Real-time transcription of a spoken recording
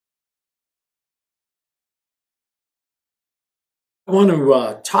I want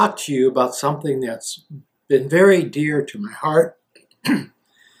to talk to you about something that's been very dear to my heart.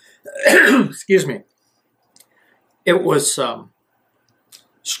 Excuse me. It was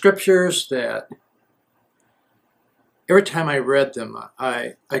scriptures that every time I read them,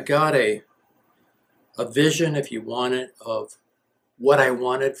 I got a vision, if you want it, of what I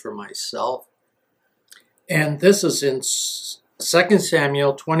wanted for myself. And this is in 2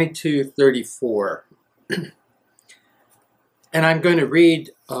 Samuel 22:34. And I'm going to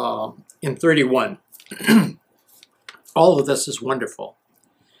read in 31. All of this is wonderful.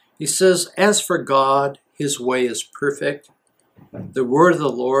 He says, "As for God, his way is perfect. The word of the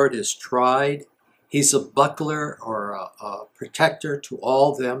Lord is tried. He's a buckler or a protector to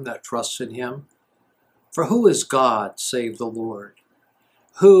all them that trust in him. For who is God save the Lord?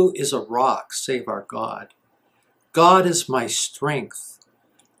 Who is a rock save our God? God is my strength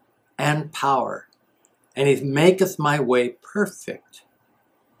and power, and he maketh my way perfect.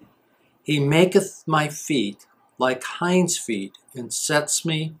 He maketh my feet like hinds' feet, and sets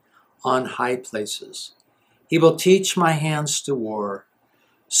me on high places. He will teach my hands to war,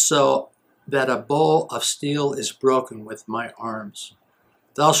 so that a bow of steel is broken with my arms.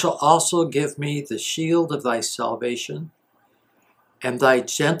 Thou shalt also give me the shield of thy salvation, and thy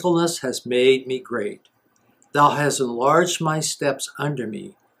gentleness has made me great. Thou hast enlarged my steps under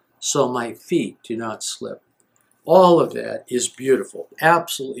me, so my feet do not slip." All of that is beautiful,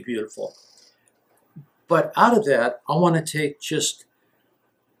 absolutely beautiful. But out of that, I want to take just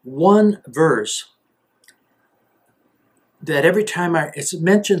one verse that every time it's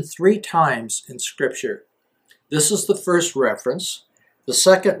mentioned 3 times in Scripture. This is the first reference. The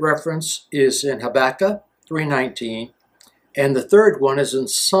second reference is in Habakkuk 3:19, and the third one is in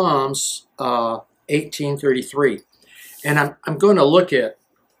Psalms 18:33. And I'm going to look at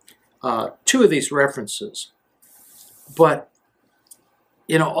 2 of these references. But,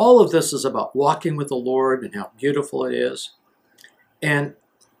 you know, all of this is about walking with the Lord and how beautiful it is. And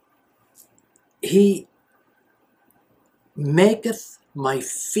he maketh my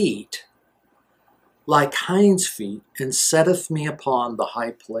feet like hinds' feet, and setteth me upon the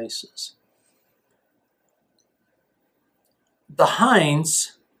high places. The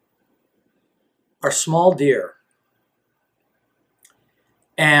hinds are small deer.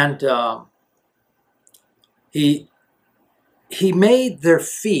 And he made their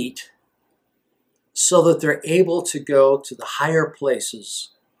feet so that they're able to go to the higher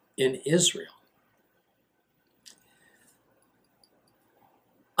places in Israel.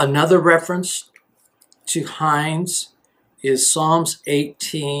 Another reference to hinds is Psalms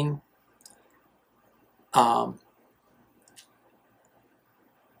 18.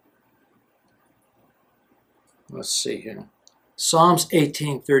 Let's see here. Psalms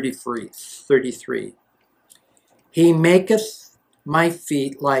 18:33. He maketh my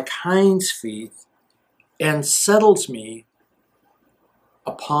feet like hinds' feet, and settles me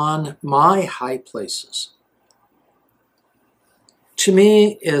upon my high places. To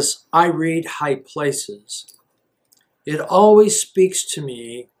me, as I read high places, it always speaks to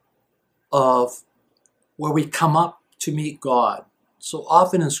me of where we come up to meet God. So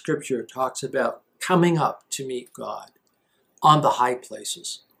often in Scripture it talks about coming up to meet God on the high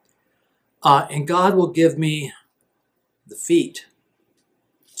places. And God will give me the feet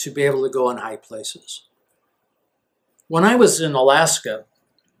to be able to go on high places. When I was in Alaska,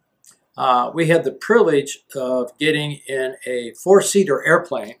 we had the privilege of getting in a 4-seater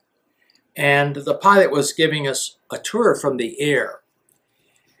airplane, and the pilot was giving us a tour from the air.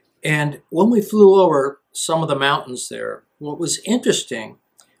 And when we flew over some of the mountains there, what was interesting,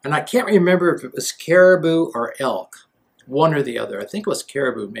 and I can't remember if it was caribou or elk, one or the other. I think it was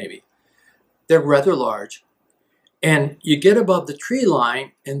caribou maybe. They're rather large. And you get above the tree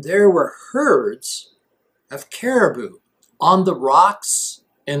line, and there were herds of caribou on the rocks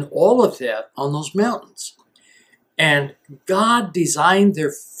and all of that on those mountains. And God designed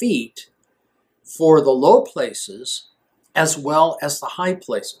their feet for the low places as well as the high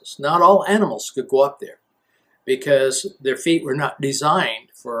places. Not all animals could go up there because their feet were not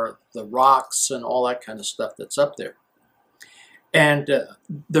designed for the rocks and all that kind of stuff that's up there. And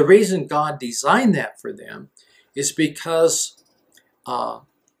the reason God designed that for them is because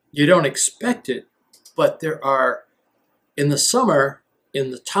you don't expect it, but there are, in the summer,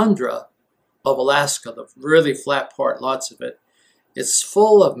 in the tundra of Alaska, the really flat part, lots of it, it's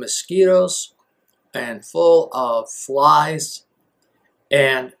full of mosquitoes and full of flies,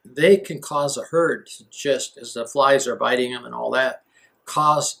 and they can cause a herd to, just as the flies are biting them and all that,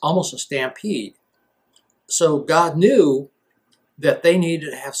 cause almost a stampede. So God knew that they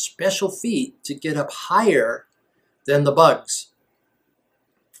needed to have special feet to get up higher than the bugs.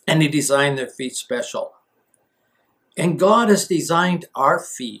 and he designed their feet special. And God has designed our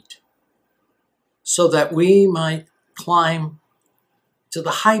feet so that we might climb to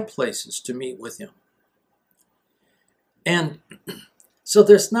the high places to meet with him. And so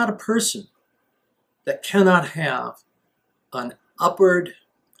there's not a person that cannot have an upward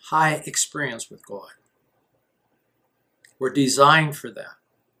high experience with God. We're designed for that.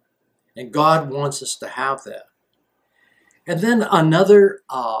 And God wants us to have that. And then another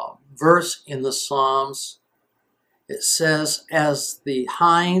verse in the Psalms, it says, as the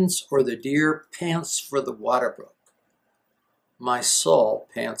hinds or the deer pants for the water brook, my soul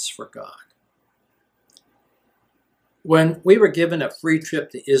pants for God. When we were given a free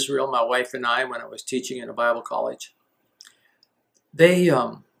trip to Israel, my wife and I, when I was teaching in a Bible college, they,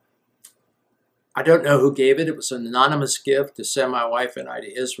 I don't know who gave it. It was an anonymous gift to send my wife and I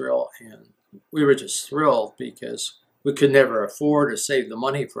to Israel. And we were just thrilled because we could never afford or save the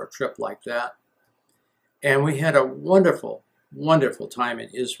money for a trip like that. And we had a wonderful, wonderful time in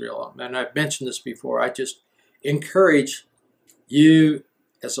Israel. And I've mentioned this before. I just encourage you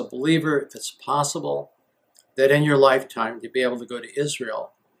as a believer, if it's possible, that in your lifetime to be able to go to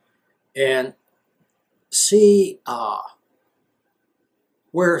Israel and see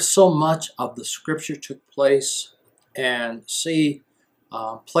where so much of the scripture took place and see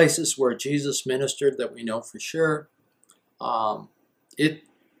places where Jesus ministered that we know for sure.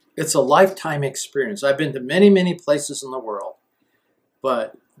 It's a lifetime experience. I've been to many, many places in the world,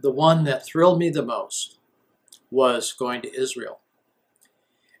 but the one that thrilled me the most was going to Israel.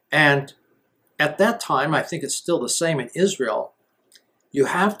 And at that time, I think it's still the same in Israel, you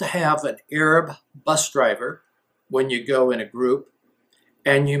have to have an Arab bus driver when you go in a group,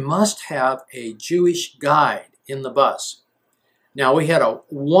 and you must have a Jewish guide in the bus. Now, we had a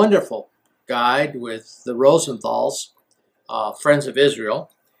wonderful guide with the Rosenthals, Friends of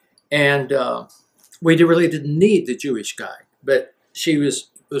Israel, and we really didn't need the Jewish guide, but she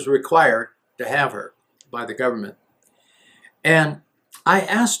was required to have her by the government. And I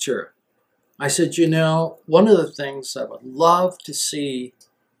asked her, I said, you know, one of the things I would love to see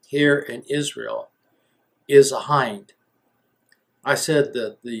here in Israel is a hind. I said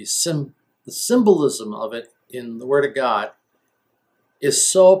that the symbolism of it in the Word of God is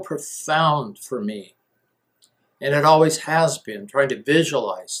so profound for me. And it always has been, trying to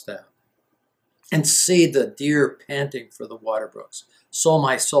visualize that and see the deer panting for the water brooks. So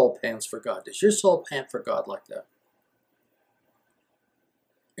my soul pants for God. Does your soul pant for God like that?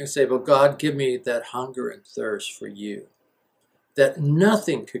 And say, well, God, give me that hunger and thirst for you, that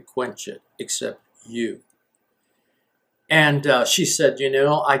nothing could quench it except you. And she said, you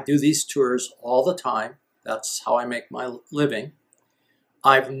know, I do these tours all the time. That's how I make my living.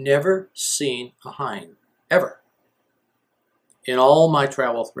 I've never seen a hind, ever, in all my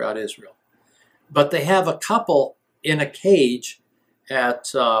travel throughout Israel. But they have a couple in a cage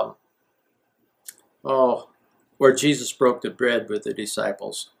at, where Jesus broke the bread with the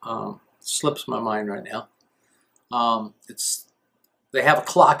disciples. Slips my mind right now. They have a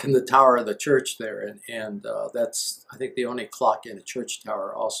clock in the tower of the church there, and that's, I think, the only clock in a church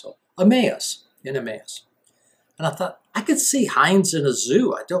tower also. Emmaus, in Emmaus. And I thought, I could see hinds in a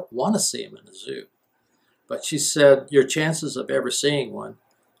zoo. I don't want to see them in a zoo. But she said, your chances of ever seeing one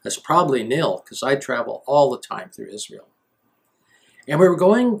is probably nil, because I travel all the time through Israel. And we were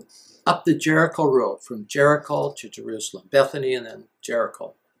going up the Jericho road, from Jericho to Jerusalem, Bethany and then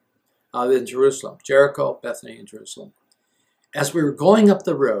Jericho. Then Jerusalem, Jericho, Bethany, and Jerusalem. As we were going up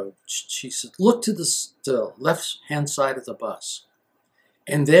the road, she said, look to the left-hand side of the bus.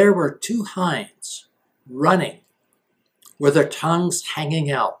 And there were two hinds running with their tongues hanging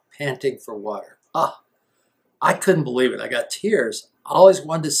out, panting for water. I couldn't believe it. I got tears. I always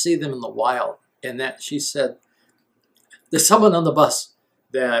wanted to see them in the wild. And that she said, there's someone on the bus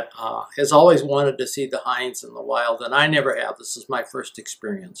that has always wanted to see the hinds in the wild, and I never have. This is my first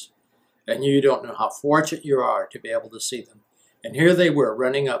experience. And you don't know how fortunate you are to be able to see them. And here they were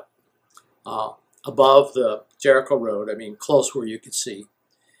running up above the Jericho road, I mean, close where you could see,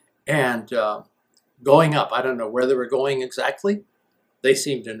 and going up. I don't know where they were going exactly. They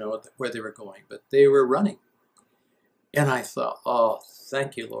seemed to know where they were going, but they were running. And I thought, oh,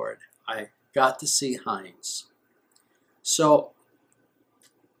 thank you, Lord. I got to see hinds. So,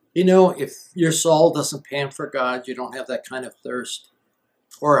 you know, if your soul doesn't pant for God, you don't have that kind of thirst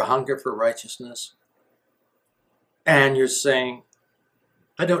or a hunger for righteousness, and you're saying,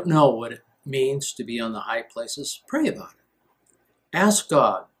 I don't know what it means to be on the high places, pray about it. Ask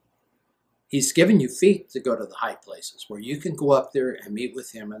God. He's given you feet to go to the high places where you can go up there and meet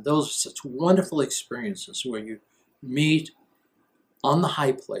with him. And those are such wonderful experiences where you meet on the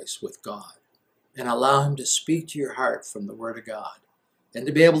high place with God and allow him to speak to your heart from the Word of God and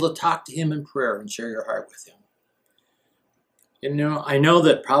to be able to talk to him in prayer and share your heart with him. You know, I know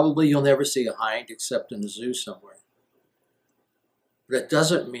that probably you'll never see a hind except in a zoo somewhere. But it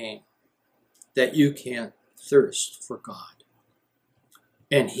doesn't mean that you can't thirst for God.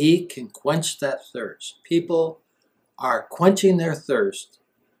 And he can quench that thirst. People are quenching their thirst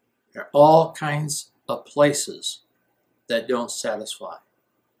at all kinds of places that don't satisfy.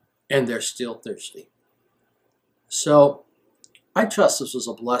 And they're still thirsty. So I trust this was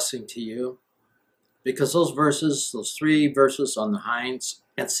a blessing to you, because those verses, those 3 verses on the hinds,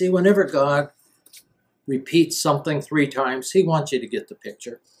 and see, whenever God repeats something 3 times, he wants you to get the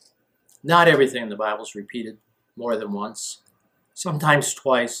picture. Not everything in the Bible is repeated more than once, sometimes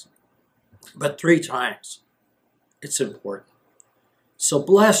twice, but 3 times. It's important. So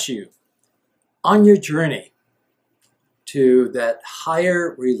bless you on your journey to that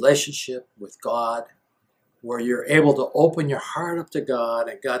higher relationship with God, where you're able to open your heart up to God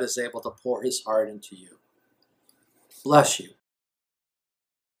and God is able to pour his heart into you. Bless you.